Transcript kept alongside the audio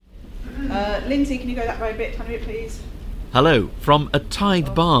Lindsay, can you go that way a bit, tiny bit, please? Hello, from a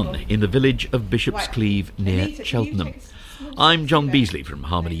tithe barn in the village of Bishop's Cleeve near Cheltenham. I'm John Beasley from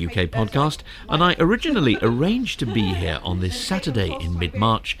Harmony UK podcast, and I originally arranged to be here on this Saturday in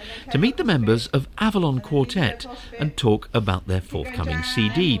mid-March to meet the members of Avalon Quartet and talk about their forthcoming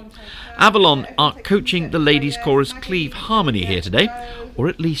CD. Avalon are coaching the ladies' chorus Cleeve Harmony here today, or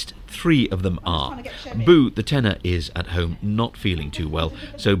at least 3 of them are. Boo, the tenor, is at home not feeling too well,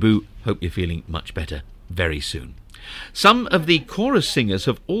 so Boo, hope you're feeling much better very soon. Some of the chorus singers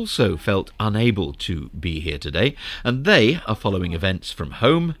have also felt unable to be here today, and they are following events from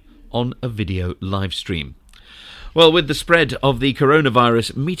home on a video live stream. Well, with the spread of the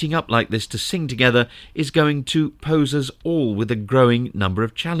coronavirus, meeting up like this to sing together is going to pose us all with a growing number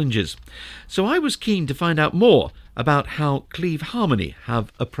of challenges. So I was keen to find out more about how Cleeve Harmony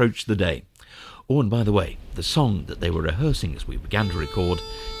have approached the day. Oh, and by the way, the song that they were rehearsing as we began to record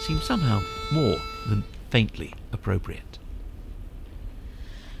seemed somehow more than faintly appropriate.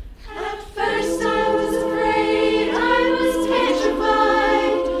 At first I was afraid, I was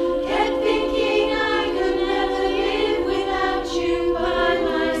petrified, kept thinking I could never live without you by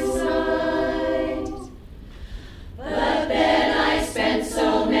my side. But then I spent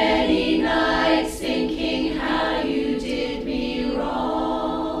so many nights thinking how you did me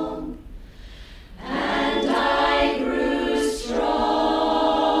wrong, and I grew strong.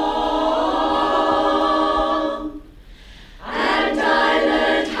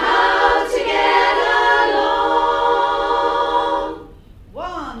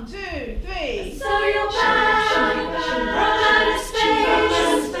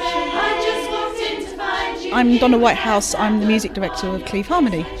 I'm Donna Whitehouse, I'm the music director of Cleeve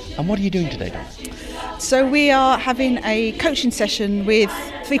Harmony. And what are you doing today, Donna? So we are having a coaching session with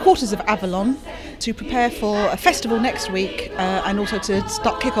 3/4 of Avalon to prepare for a festival next week and also to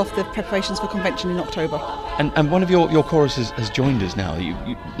kick off the preparations for convention in October. And one of your choruses has joined us now. You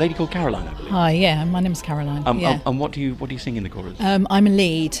lady called Caroline, I believe. Hi, yeah, my name's Caroline. And what do you sing in the chorus? I'm a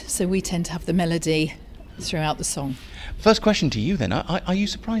lead, so we tend to have the melody throughout the song. First question to you then, are you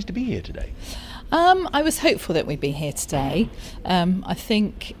surprised to be here today? I was hopeful that we'd be here today. I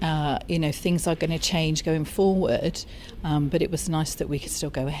think, things are going to change going forward, but it was nice that we could still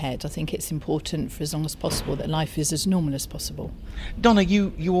go ahead. I think it's important for as long as possible that life is as normal as possible. Donna,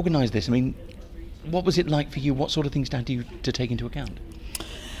 you organised this. I mean, what was it like for you? What sort of things had you to take into account?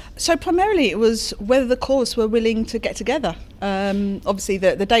 So primarily it was whether the chorus were willing to get together. Obviously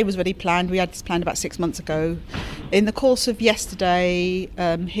the day was already planned. We had this planned about 6 months ago. In the course of yesterday,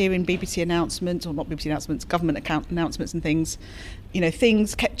 hearing BBC announcements, or not BBC announcements, government announcements and things,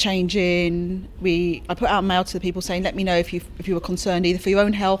 things kept changing. I put out a mail to the people saying, let me know if you were concerned either for your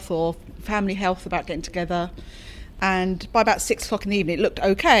own health or family health about getting together. And by about 6 o'clock in the evening, it looked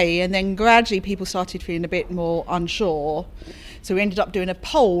okay. And then gradually people started feeling a bit more unsure. So we ended up doing a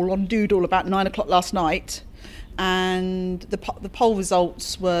poll on Doodle about 9 o'clock last night. And the poll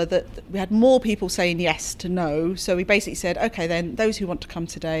results were that we had more people saying yes to no. So we basically said, OK, then those who want to come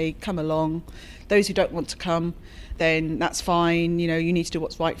today, come along. Those who don't want to come, then that's fine. You need to do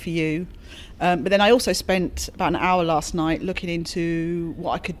what's right for you. But then I also spent about an hour last night looking into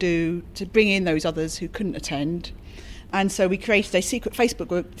what I could do to bring in those others who couldn't attend. And so we created a secret Facebook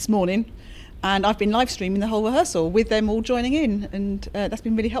group this morning, and I've been live streaming the whole rehearsal with them all joining in, and that's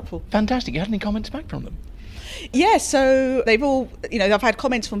been really helpful. Fantastic. You had any comments back from them? Yeah, so they've all, I've had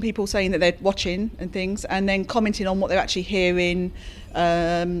comments from people saying that they're watching and things, and then commenting on what they're actually hearing.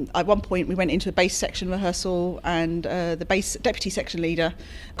 At one point we went into a bass section rehearsal, and the bass deputy section leader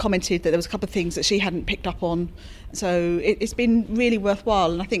commented that there was a couple of things that she hadn't picked up on. So it's been really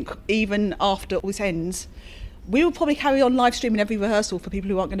worthwhile, and I think even after all this ends, we will probably carry on live streaming every rehearsal for people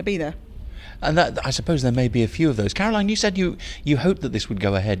who aren't going to be there. And that, I suppose there may be a few of those. Caroline, you said you hoped that this would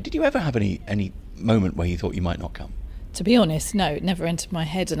go ahead. Did you ever have any moment where you thought you might not come? To be honest, no, it never entered my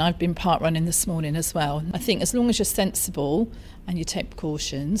head, and I've been part running this morning as well. I think as long as you're sensible and you take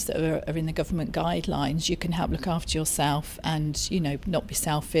precautions that are in the government guidelines, you can help look after yourself and, not be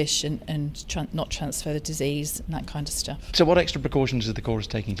selfish and not transfer the disease and that kind of stuff. So what extra precautions is the chorus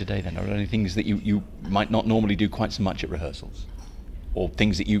taking today then? Are there any things that you might not normally do quite so much at rehearsals? Or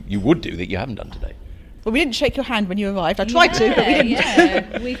things that you would do that you haven't done today? Well, we didn't shake your hand when you arrived. I tried to, but we didn't.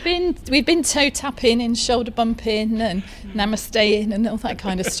 Yeah. We've been toe tapping and shoulder bumping and namasteing and all that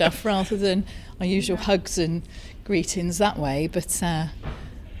kind of stuff, rather than our usual hugs and greetings that way. But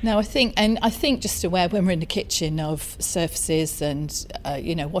No, I think just aware when we're in the kitchen of surfaces and,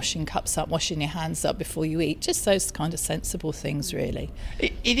 washing cups up, washing your hands up before you eat, just those kind of sensible things, really.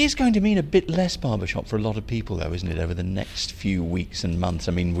 It is going to mean a bit less barbershop for a lot of people, though, isn't it, over the next few weeks and months?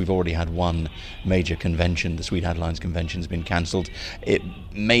 I mean, we've already had one major convention. The Sweet Headlines convention has been cancelled. It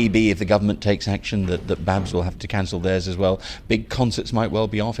may be, if the government takes action, that Babs will have to cancel theirs as well. Big concerts might well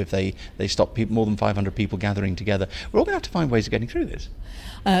be off if they stop more than 500 people gathering together. We're all going to have to find ways of getting through this.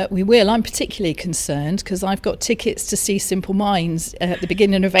 We will. I'm particularly concerned because I've got tickets to see Simple Minds at the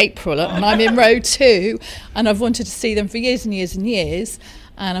beginning of April, and I'm in row 2, and I've wanted to see them for years and years and years.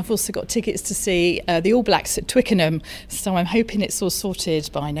 And I've also got tickets to see the All Blacks at Twickenham, so I'm hoping it's all sorted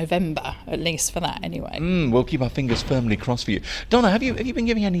by November, at least for that anyway. We'll keep our fingers firmly crossed for you. Donna, have you been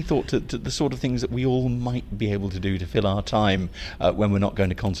giving any thought to the sort of things that we all might be able to do to fill our time when we're not going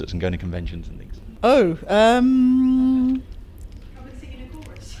to concerts and going to conventions and things?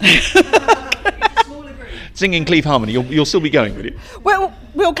 Singing Cleve Harmony, you'll still be going, will you? Well,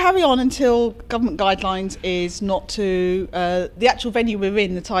 we'll carry on until government guidelines is not to... the actual venue we're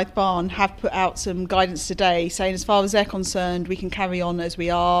in, the Tithe Barn, have put out some guidance today saying as far as they're concerned, we can carry on as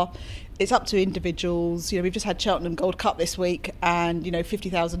we are. It's up to individuals. We've just had Cheltenham Gold Cup this week and,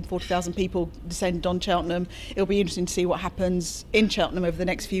 50,000, 40,000 people descended on Cheltenham. It'll be interesting to see what happens in Cheltenham over the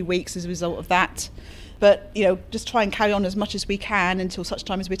next few weeks as a result of that. But, just try and carry on as much as we can until such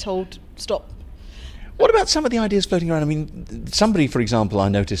time as we're told stop. What about some of the ideas floating around? I mean, somebody, for example, I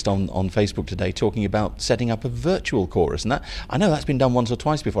noticed on Facebook today talking about setting up a virtual chorus, and I know that's been done once or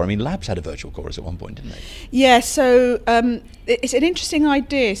twice before. I mean, Labs had a virtual chorus at one point, didn't they? Yeah, so it's an interesting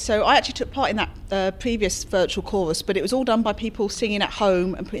idea. So I actually took part in that previous virtual chorus, but it was all done by people singing at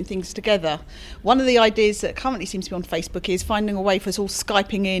home and putting things together. One of the ideas that currently seems to be on Facebook is finding a way for us all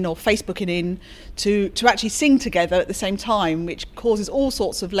Skyping in or Facebooking in to actually sing together at the same time, which causes all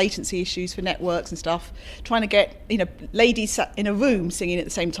sorts of latency issues for networks and stuff. Trying to get ladies sat in a room singing at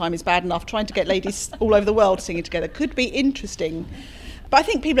the same time is bad enough. Trying to get ladies all over the world singing together could be interesting. But I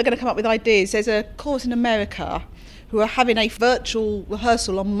think people are going to come up with ideas. There's a chorus in America who are having a virtual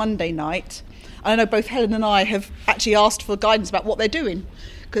rehearsal on Monday night. I know both Helen and I have actually asked for guidance about what they're doing.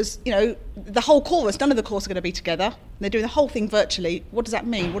 Because, the whole chorus, none of the chorus are going to be together. They're doing the whole thing virtually. What does that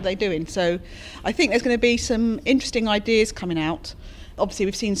mean? What are they doing? So I think there's going to be some interesting ideas coming out. Obviously,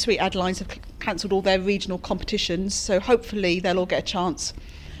 we've seen Sweet Adelines have cancelled all their regional competitions, so hopefully they'll all get a chance.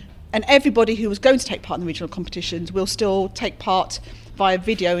 And everybody who was going to take part in the regional competitions will still take part via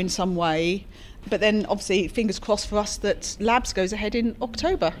video in some way. But then, obviously, fingers crossed for us that Labs goes ahead in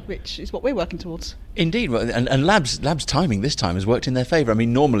October, which is what we're working towards. Indeed, and Labs' timing this time has worked in their favour. I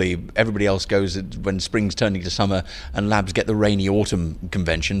mean, normally everybody else goes when spring's turning to summer and Labs get the rainy autumn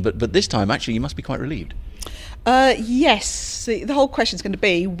convention, but this time, actually, you must be quite relieved. Yes, the whole question is going to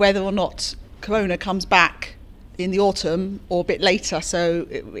be whether or not Corona comes back in the autumn or a bit later, so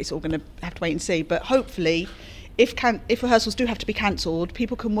it's all going to have to wait and see. But hopefully, if rehearsals do have to be cancelled,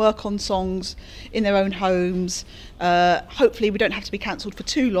 people can work on songs in their own homes. Hopefully we don't have to be cancelled for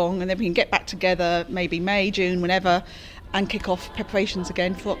too long, and then we can get back together maybe May, June, whenever, and kick off preparations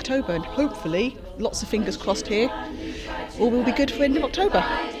again for October. And hopefully, lots of fingers crossed here, all will be good for end of October.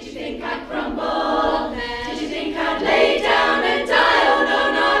 Did you think I'd crumble? Did you think I'd lay down and die? Oh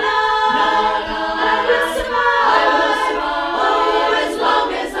no, no, no. I will survive. Oh, as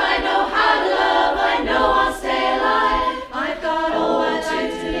long as I know how to love, I know I'll stay alive. I've got all my time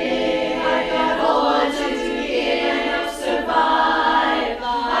to live. I've got all my time to give, and I'll survive.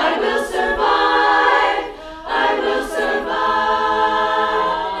 I will survive. I will survive. And I'll survive.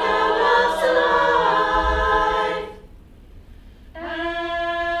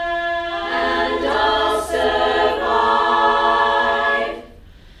 And I'll survive.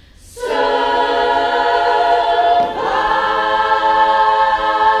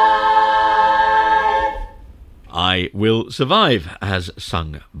 I Will Survive, as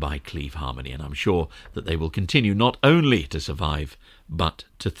sung by Cleve Harmony, and I'm sure that they will continue not only to survive, but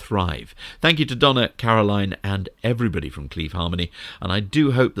to thrive. Thank you to Donna, Caroline, and everybody from Cleve Harmony, and I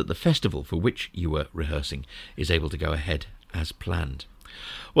do hope that the festival for which you were rehearsing is able to go ahead as planned.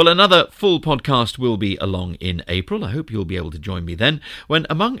 Well, another full podcast will be along in April. I hope you'll be able to join me then, when,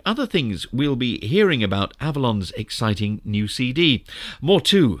 among other things, we'll be hearing about Avalon's exciting new CD. More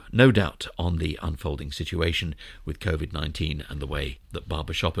too, no doubt, on the unfolding situation with COVID-19 and the way that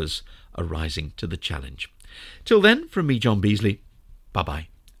barbershoppers are rising to the challenge. Till then, from me, John Beasley, bye-bye,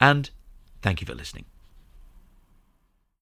 and thank you for listening.